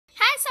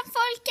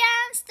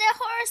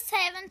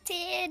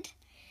mellomtid.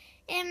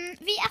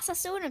 Vi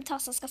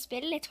SSO-opptasser skal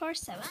spille litt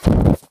Horse 7.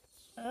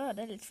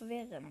 Det litt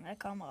forvirrende med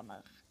kameraet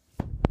der.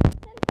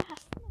 Det litt på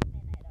hestene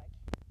mine i dag.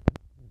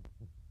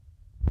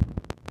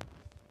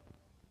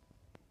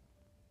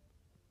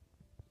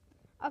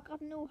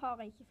 Akkurat nå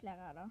har jeg ikke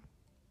flere her da.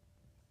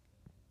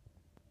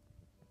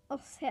 Og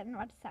så har den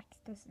vært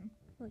 6000.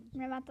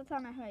 Men jeg venter til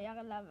han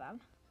høyere level.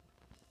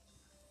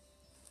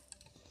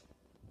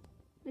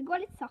 Det går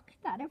litt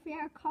sakte, det fordi jeg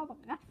har kamera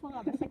rett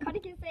foran meg, så jeg kan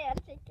ikke se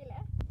helt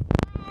skikkelig.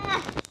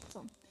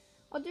 Sånn.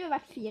 Og du har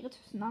vært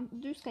 4000,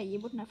 du skal gi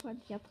bort den for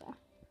en 4-3.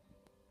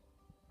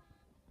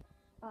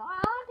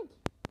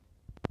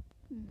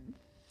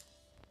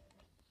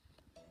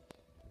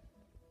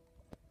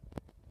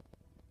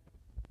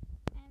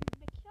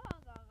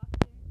 Beklager at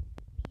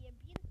vi er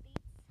begynt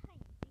litt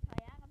sent i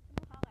karrieren, for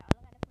nå har jeg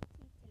allerede fått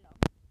tid til å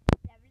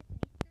levele til 10.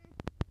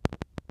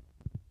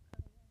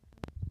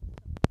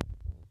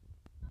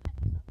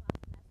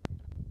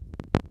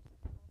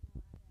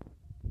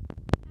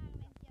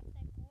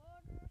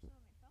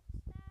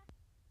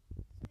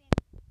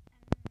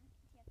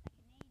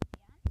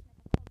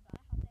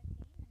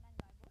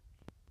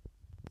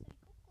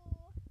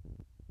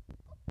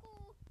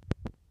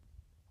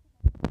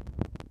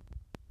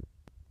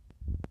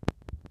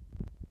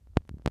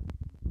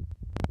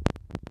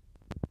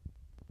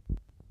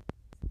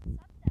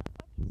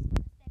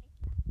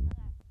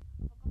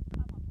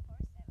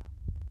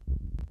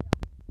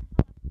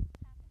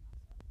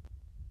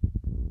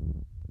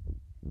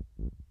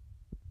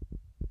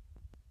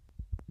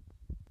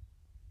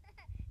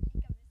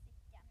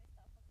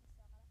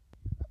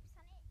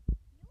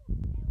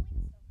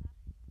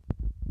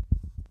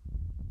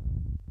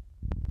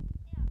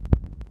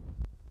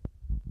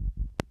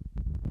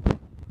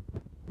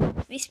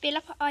 Vi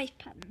spiller på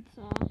iPaden,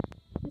 så...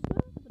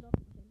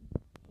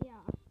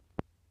 Ja.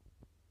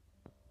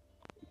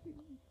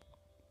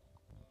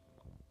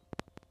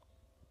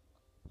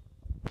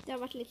 Det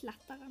har vært litt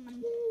lettere,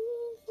 men...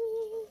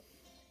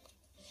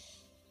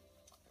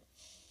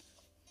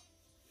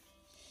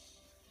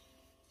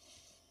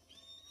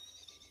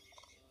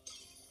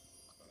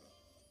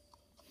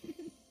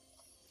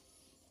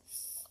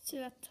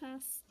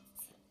 Søtest.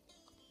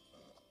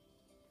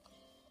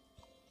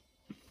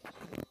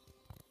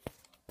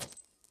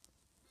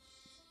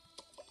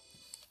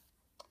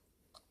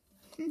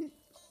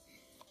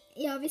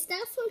 Ja, hvis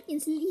dere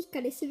folkens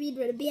liker disse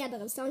videoene bedre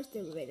enn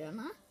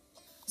Starter-videoene,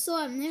 så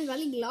er jeg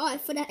veldig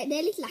glad, for det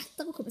er litt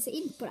lettere å komme seg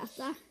inn på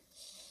dette.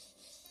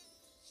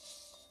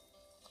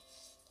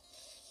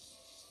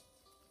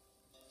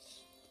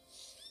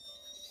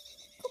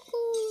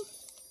 Koko!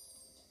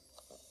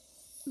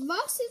 Hva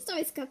synes dere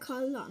vi skal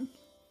kalle han?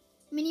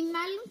 Men i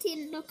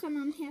mellomtiden da kan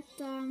han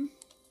hete...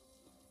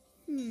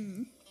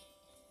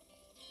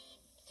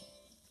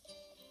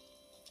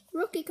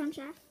 Rocky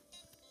kanskje?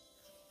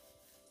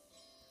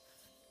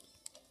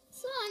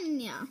 Sånn,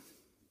 ja.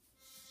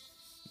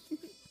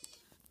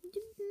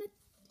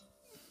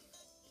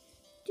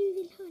 Du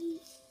vil ha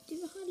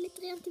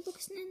litt rent i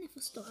boksen enn jeg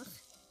forstår.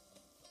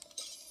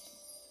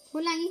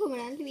 Hvor lenge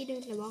kommer denne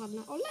videoen til å vare? Den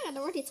har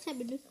allerede vært i 3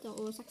 minutter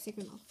og 6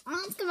 sekunder.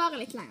 Han skal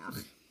vare litt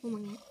lenger. Hvor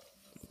mange?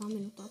 5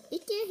 minutter?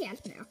 Ikke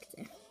helt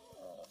nøyaktig.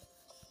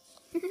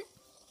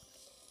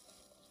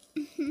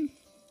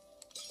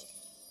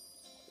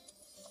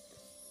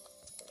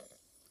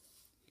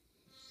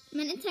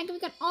 Men jeg tenker vi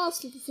kan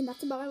avslutte siden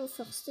dette bare er vår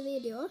første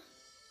video.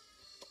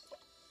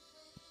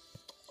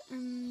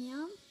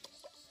 Ja.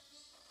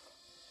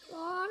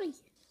 Oi,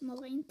 må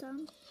dra inn til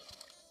den.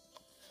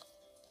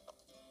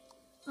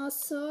 Og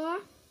så...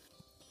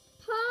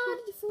 Ha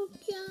det,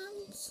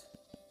 folkens.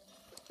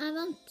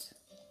 Vent.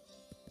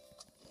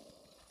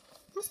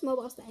 Her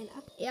småbrast det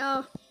hele. Ja.